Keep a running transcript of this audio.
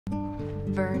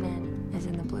Vernon is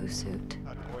in the blue suit.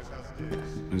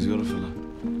 Who's the other fella?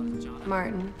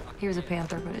 Martin. He was a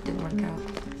Panther, but it didn't work out.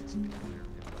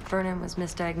 Vernon was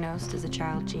misdiagnosed as a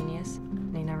child genius,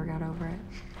 and he never got over it.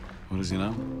 What is he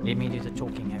now? Let me do the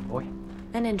talking, eh, boy?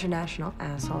 An international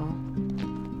asshole.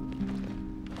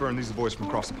 Vern, these are the boys from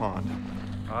across the pond.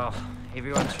 Well,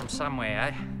 everyone's from somewhere,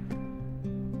 eh?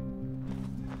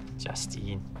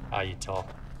 Justine, how you tall?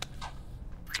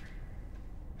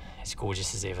 As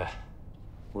gorgeous as ever.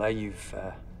 Well, you've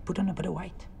put on a bit of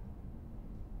weight.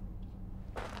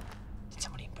 Did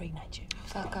somebody impregnate you?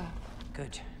 Fuck off.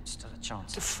 Good. Still a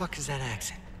chance. The fuck is that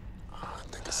accent? Oh, I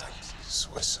think it's like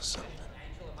Swiss or something.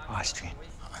 Austrian.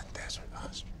 Oh, that's right,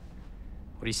 Austrian.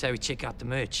 What do you say we check out the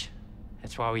merch?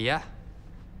 That's why we're here.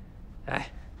 Eh?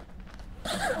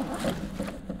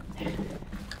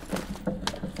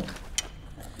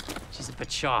 She's a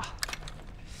bit shy.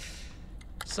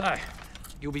 So,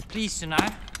 you'll be pleased to know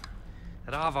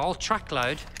that I have a whole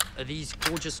truckload of these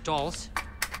gorgeous dolls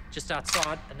just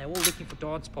outside, and they're all looking for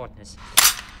dance partners.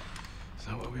 Is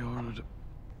that what we ordered?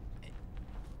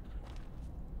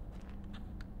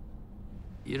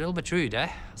 You're a little bit rude, eh?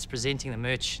 I was presenting the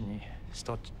merch, and you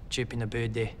start chirping the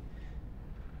bird there.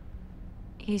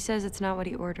 He says it's not what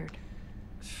he ordered.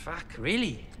 Fuck,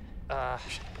 really?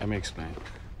 Let me explain.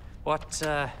 What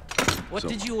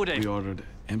did you order? We ordered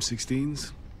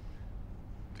M16s.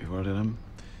 We ordered them.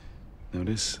 Now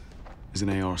this is an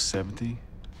AR-70.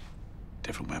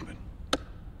 Different weapon.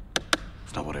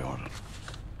 It's not what I ordered.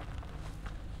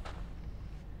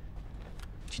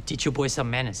 Did you teach your boy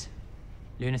some manners?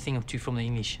 Learn a thing or two from the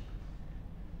English.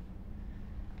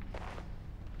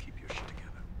 Keep your shit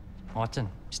together. Martin,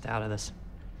 stay out of this.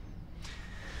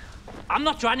 I'm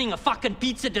not running a fucking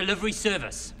pizza delivery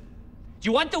service. Do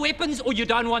you want the weapons or you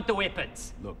don't want the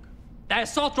weapons? Look. They're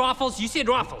assault rifles, you said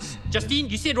rifles. Justine,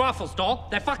 you said rifles, doll.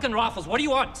 They're fucking rifles. What do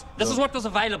you want? This is what was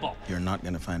available. You're not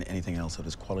gonna find anything else of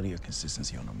this quality or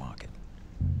consistency on the market.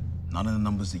 Not in the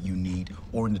numbers that you need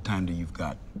or in the time that you've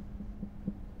got.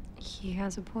 He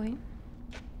has a point.